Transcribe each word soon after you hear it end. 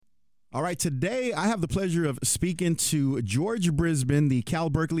All right, today I have the pleasure of speaking to George Brisbon, the Cal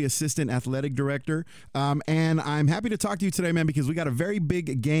Berkeley Assistant Athletic Director. And I'm happy to talk to you today, man, because we got a very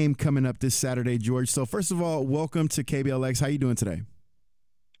big game coming up this Saturday, George. So first of all, welcome to KBLX. How you doing today?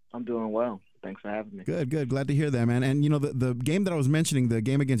 I'm doing well. Thanks for having me. Good. Glad to hear that, man. And, you know, the game that I was mentioning, the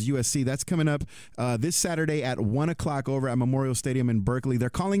game against USC, that's coming up this Saturday at 1 o'clock over at Memorial Stadium in Berkeley.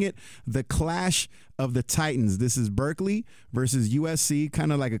 They're calling it the Clash of the Titans. This is Berkeley versus USC,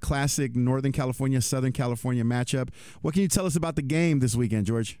 kind of like a classic Northern California, Southern California matchup. What can you tell us about the game this weekend,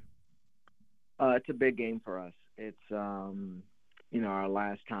 George? It's a big game for us. It's, our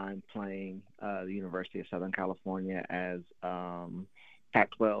last time playing the University of Southern California as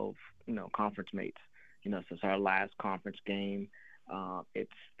Pac-12, conference mates. So it's our last conference game.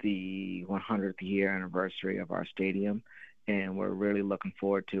 It's the 100th year anniversary of our stadium, and we're really looking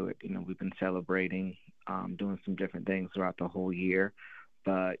forward to it. We've been celebrating, doing some different things throughout the whole year.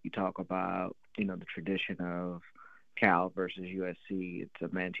 But you talk about, the tradition of Cal versus USC. It's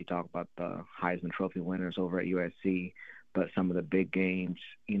immense. You talk about the Heisman Trophy winners over at USC, but some of the big games,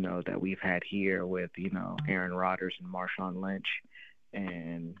 that we've had here with, Aaron Rodgers and Marshawn Lynch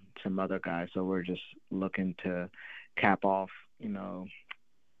and some other guys. So we're just looking to cap off,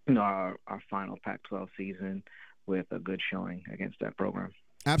 our final Pac-12 season with a good showing against that program.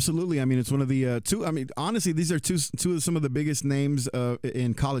 Absolutely. I mean, it's one of the two. I mean, honestly, these are two of some of the biggest names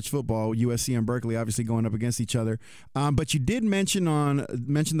in college football. USC and Berkeley, obviously, going up against each other. But you did mention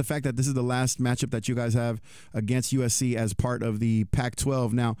the fact that this is the last matchup that you guys have against USC as part of the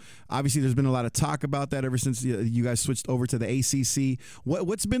Pac-12. Now, obviously, there's been a lot of talk about that ever since you guys switched over to the ACC.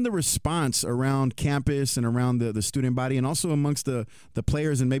 What's been the response around campus and around the student body, and also amongst the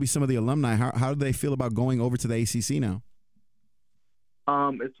players and maybe some of the alumni? How do they feel about going over to the ACC now?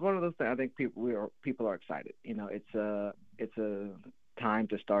 It's one of those things. I think people are excited. It's a time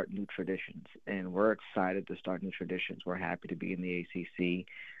to start new traditions, and we're excited to start new traditions. We're happy to be in the ACC.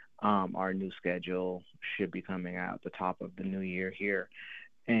 Our new schedule should be coming out at the top of the new year here,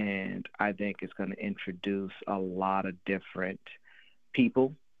 and I think it's going to introduce a lot of different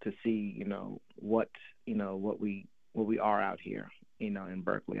people to see, what we are out here, in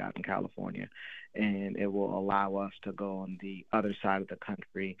Berkeley, out in California. And it will allow us to go on the other side of the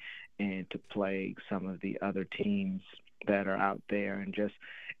country and to play some of the other teams that are out there. And just,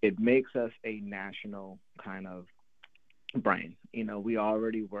 it makes us a national kind of brand. We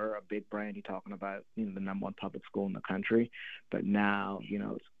already were a big brand. You're talking about, the number one public school in the country. But now,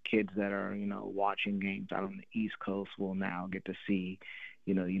 it's kids that are, watching games out on the East Coast will now get to see,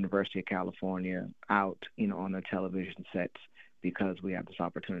 the University of California out, on their television sets, because we have this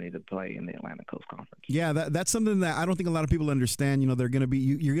opportunity to play in the Atlantic Coast Conference. Yeah, that's something that I don't think a lot of people understand. You're going to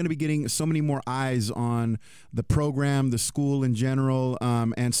be getting so many more eyes on the program, the school in general,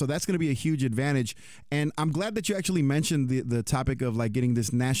 and so that's going to be a huge advantage. And I'm glad that you actually mentioned the topic of like getting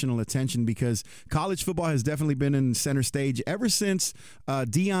this national attention, because college football has definitely been in center stage ever since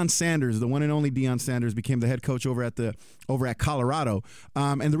Deion Sanders, the one and only Deion Sanders, became the head coach over at Colorado.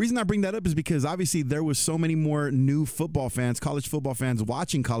 And the reason I bring that up is because obviously there was so many more new football fans, college football fans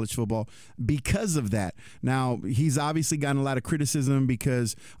watching college football because of that. Now, he's obviously gotten a lot of criticism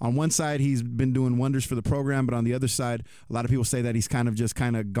because on one side he's been doing wonders for the program, but on the other side, a lot of people say that he's kind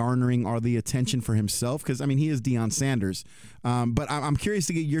of garnering all the attention for himself, because, I mean, he is Deion Sanders. But I'm curious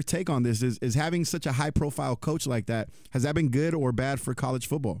to get your take on this. Is having such a high-profile coach like that, has that been good or bad for college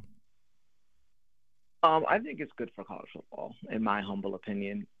football? I think it's good for college football, in my humble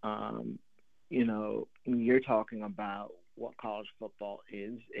opinion. You're talking about what college football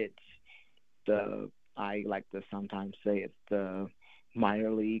is. I like to sometimes say it's the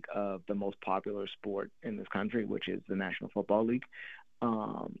minor league of the most popular sport in this country, which is the National Football League.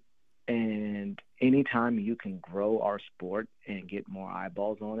 And anytime you can grow our sport and get more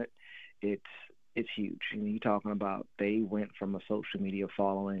eyeballs on it, it's huge. You're talking about, they went from a social media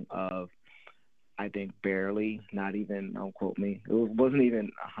following of, I think, barely, not even, don't quote me, it wasn't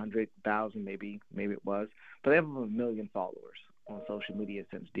even 100,000, maybe it was, but they have 1 million followers on social media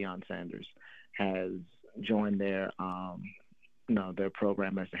since Deion Sanders has joined their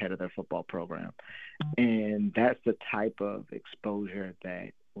program as the head of their football program. And that's the type of exposure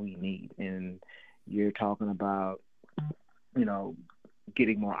that we need. And you're talking about,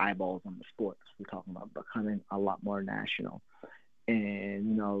 getting more eyeballs on the sports. We're talking about becoming a lot more national.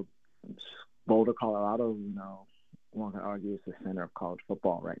 And, Boulder, Colorado, one can argue is the center of college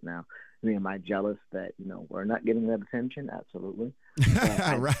football right now. I mean, am I jealous that, we're not getting that attention? Absolutely.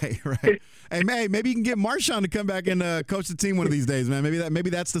 Right. Hey, maybe you can get Marshawn to come back and coach the team one of these days, man. Maybe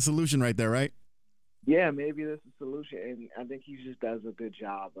that's the solution right there, right? Yeah, maybe that's the solution. And I think he just does a good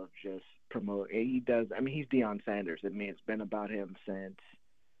job of just promoting. He does. I mean, he's Deion Sanders. I mean, it's been about him since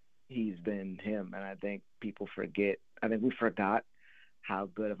he's been him. And I think people forget. I think we forgot how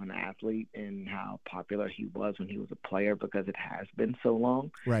good of an athlete and how popular he was when he was a player because it has been so long.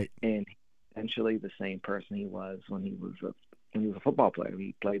 Right. And essentially the same person he was when he was a football player.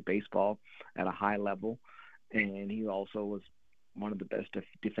 He played baseball at a high level, and he also was one of the best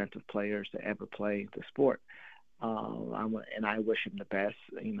defensive players to ever play the sport. And I wish him the best.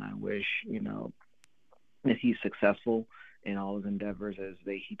 I wish that he's successful in all his endeavors as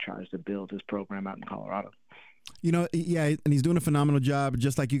he tries to build his program out in Colorado. Yeah, and he's doing a phenomenal job,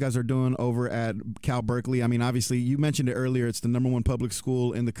 just like you guys are doing over at Cal Berkeley. I mean, obviously, you mentioned it earlier. It's the #1 public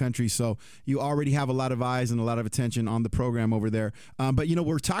school in the country, so you already have a lot of eyes and a lot of attention on the program over there. But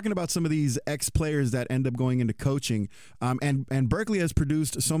we're talking about some of these ex-players that end up going into coaching, and Berkeley has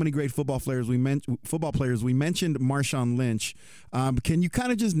produced so many great football players. We mentioned Marshawn Lynch. Can you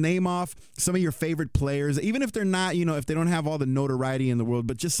kind of just name off some of your favorite players, even if they're not, if they don't have all the notoriety in the world,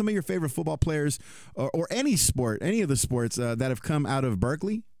 but just some of your favorite football players or any sport, any of the sports that have come out of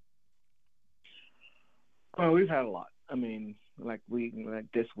Berkeley? Well, we've had a lot. I mean, like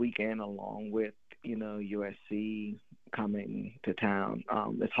this weekend, along with USC coming to town,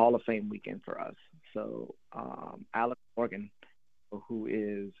 it's Hall of Fame weekend for us. So Alex Morgan, who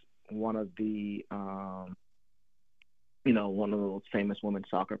is one of the one of those famous women's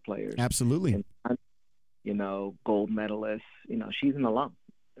soccer players, absolutely, and, gold medalist. She's an alum,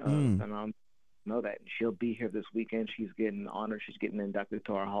 and I'm know that she'll be here this weekend. She's getting honored. She's getting inducted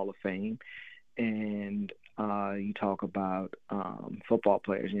to our Hall of Fame. And you talk about football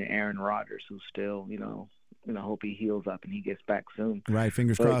players, Aaron Rodgers, who's still, hope he heals up and he gets back soon. Right,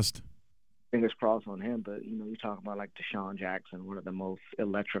 fingers crossed. Fingers crossed on him. But you talk about like Deshaun Jackson, one of the most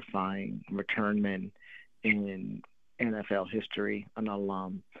electrifying return men in NFL history, an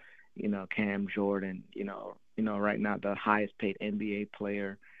alum. Cam Jordan. Right now the highest paid NBA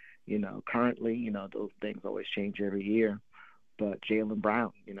player. Currently, those things always change every year. But Jaylen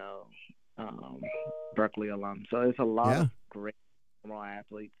Brown, Berkeley alum. So there's a lot of great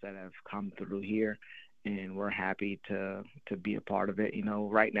athletes that have come through here, and we're happy to be a part of it.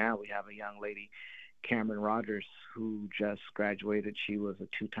 Right now we have a young lady, Cameron Rogers, who just graduated. She was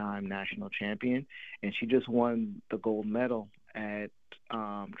a 2-time national champion, and she just won the gold medal at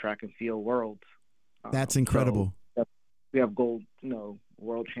Track and Field Worlds. That's incredible. So we have gold,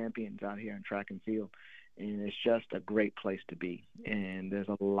 world champions out here in track and field, and it's just a great place to be. And there's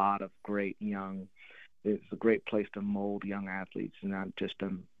a lot of great it's a great place to mold young athletes, not just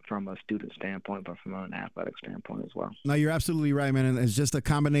from a student standpoint, but from an athletic standpoint as well. No, you're absolutely right, man. And it's just a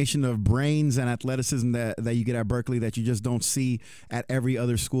combination of brains and athleticism that you get at Berkeley that you just don't see at every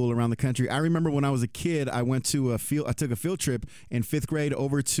other school around the country. I remember when I was a kid, I took a field trip in 5th grade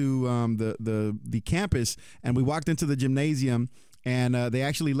over to the campus, and we walked into the gymnasium. And they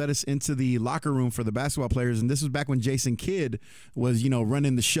actually let us into the locker room for the basketball players. And this was back when Jason Kidd was,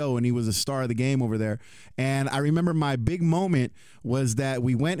 running the show, and he was a star of the game over there. And I remember my big moment was that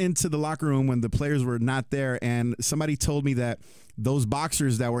we went into the locker room when the players were not there, and somebody told me that those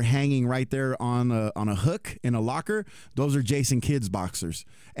boxers that were hanging right there on a hook in a locker, those are Jason Kidd's boxers.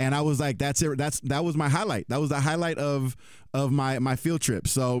 And I was like, that's it. That was my highlight. That was the highlight of my field trip.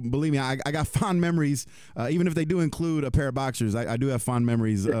 So believe me, I got fond memories. Even if they do include a pair of boxers, I do have fond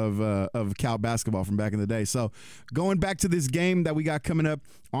memories of Cal basketball from back in the day. So going back to this game that we got coming up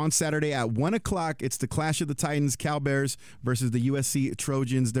on Saturday at 1:00, it's the Clash of the Titans, Cal Bears versus the USC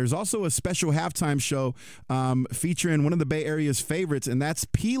Trojans. There's also a special halftime show featuring one of the Bay Area's favorites, and that's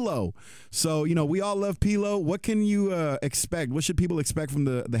Pilo. So, we all love Pilo. What can you expect? What should people expect from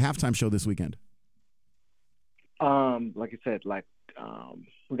the halftime show this weekend? Like I said,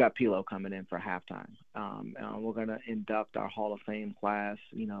 we got Pilo coming in for halftime. We're going to induct our Hall of Fame class.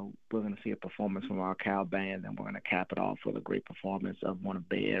 We're going to see a performance from our Cal band, and we're going to cap it off with a great performance of one of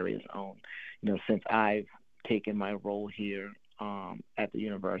Bay Area's own. Since I've taken my role here at the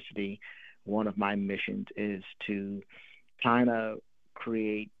university, one of my missions is to kind of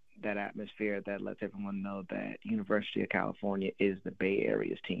create that atmosphere that lets everyone know that University of California is the Bay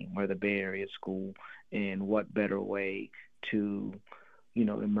Area's team. We're the Bay Area school, and what better way to,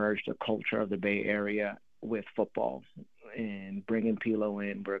 emerge the culture of the Bay Area with football. And bringing Pilo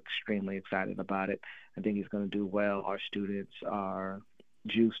in, we're extremely excited about it. I think he's going to do well. Our students are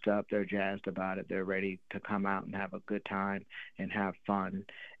juiced up. They're jazzed about it. They're ready to come out and have a good time and have fun.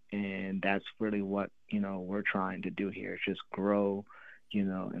 And that's really what, we're trying to do here, is just grow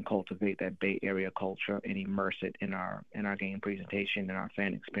and cultivate that Bay Area culture and immerse it in our game presentation and our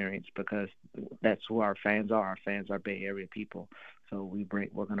fan experience, because that's who our fans are. Our fans are Bay Area people. So we're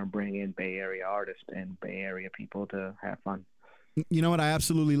going to bring in Bay Area artists and Bay Area people to have fun. You know what? I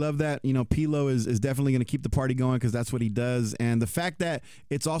absolutely love that. Pilo is definitely going to keep the party going because that's what he does. And the fact that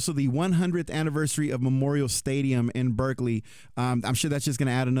it's also the 100th anniversary of Memorial Stadium in Berkeley, I'm sure that's just going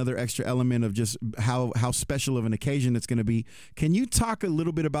to add another extra element of just how special of an occasion it's going to be. Can you talk a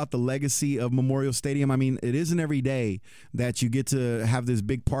little bit about the legacy of Memorial Stadium? I mean, it isn't every day that you get to have this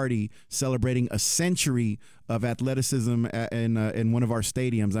big party celebrating a century of athleticism in one of our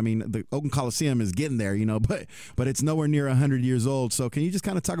stadiums. I mean, the Oakland Coliseum is getting there, but it's nowhere near 100 years old. So can you just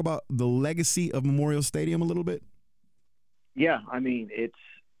kind of talk about the legacy of Memorial Stadium a little bit? Yeah, I mean, it's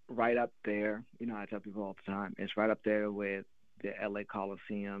right up there. I tell people all the time, it's right up there with the LA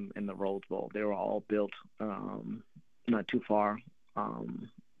Coliseum and the Rose Bowl. They were all built not too far, from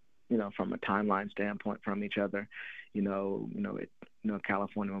a timeline standpoint from each other.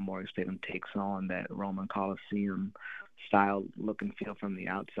 California Memorial Stadium takes on that Roman Coliseum style look and feel from the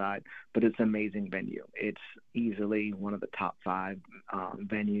outside, but it's an amazing venue. It's easily one of the top 5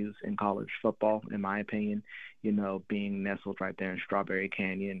 venues in college football, in my opinion. Being nestled right there in Strawberry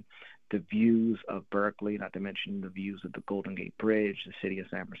Canyon, the views of Berkeley, not to mention the views of the Golden Gate Bridge, the city of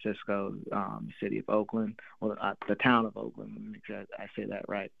San Francisco, the city of Oakland, the town of Oakland. Let me make sure I say that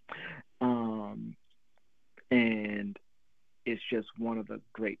right. And it's just one of the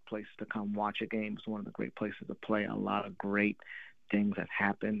great places to come watch a game. It's one of the great places to play. A lot of great things have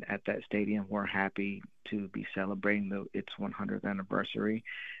happened at that stadium. We're happy to be celebrating its 100th anniversary.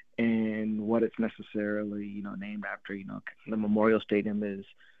 And what it's necessarily, named after, the Memorial Stadium is,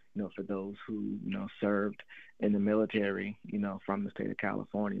 for those who, served in the military, from the state of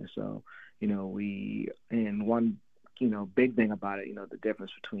California. So, one big thing about it, the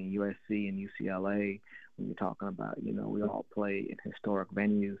difference between USC and UCLA, when you're talking about, we all play in historic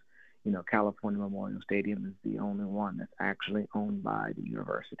venues. California Memorial Stadium is the only one that's actually owned by the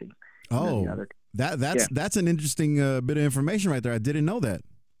university. Oh, that's an interesting bit of information right there. I didn't know that.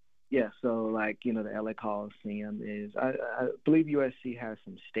 Yeah, so the LA Coliseum is, I believe USC has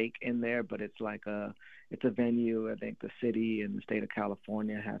some stake in there, but it's it's a venue. I think the city and the state of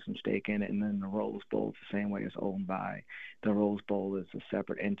California have some stake in it, and then the Rose Bowl is the same way it's owned by. The Rose Bowl is a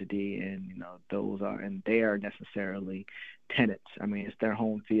separate entity, and they are necessarily tenants. I mean, it's their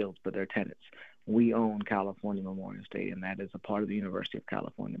home fields, but they're tenants. We own California Memorial Stadium. That is a part of the University of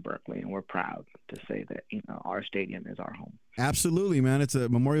California, Berkeley, and we're proud to say that our stadium is our home. Absolutely, man. It's a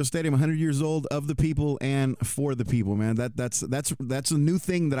Memorial Stadium, 100 years old, of the people and for the people, man. That's a new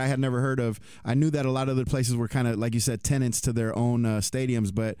thing that I had never heard of. I knew that a lot of other places were kind of, like you said, tenants to their own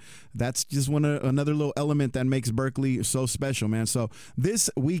stadiums, but that's just another little element that makes Berkeley so special, man. So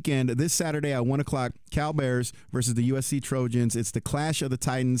this weekend, this Saturday at 1 o'clock, Cal Bears versus the USC Trojans. It's the clash of the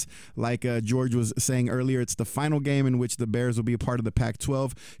Titans, like George was saying earlier. It's the final game in which the Bears will be a part of the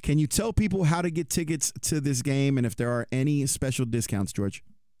Pac-12. Can you tell people how to get tickets to this game and if there are any special discounts, George?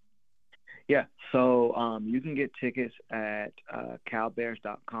 Yeah, so you can get tickets at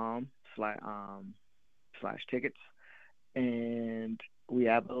calbears.com/tickets, and we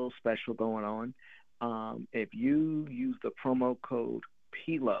have a little special going on. If you use the promo code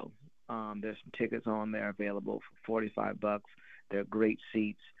PILO, there's some tickets on there available for $45. They're great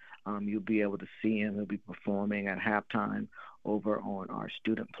seats. You'll be able to see him. He'll be performing at halftime over on our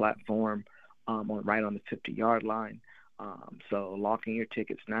student platform, right on the 50-yard line. So lock in your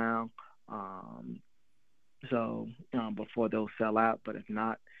tickets now, before those sell out. But if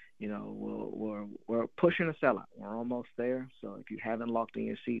not, we're pushing a sellout. We're almost there. So if you haven't locked in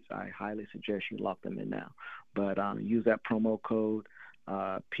your seats, I highly suggest you lock them in now. But use that promo code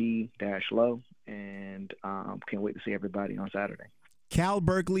P-LOW, and can't wait to see everybody on Saturday. Cal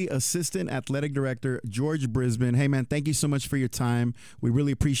Berkeley Assistant Athletic Director George Brisbon. Hey, man, thank you so much for your time. We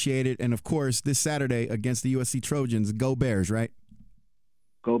really appreciate it. And, of course, this Saturday against the USC Trojans, go Bears, right?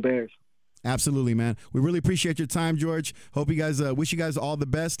 Go Bears. Absolutely, man. We really appreciate your time, George. Hope you guys, wish you guys all the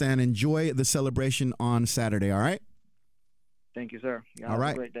best and enjoy the celebration on Saturday, all right? Thank you, sir. All right.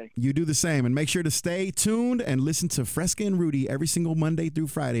 Have a great day. You do the same. And make sure to stay tuned and listen to Fresca and Rudy every single Monday through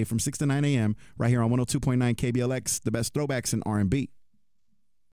Friday from 6 to 9 a.m. right here on 102.9 KBLX, the best throwbacks in R&B.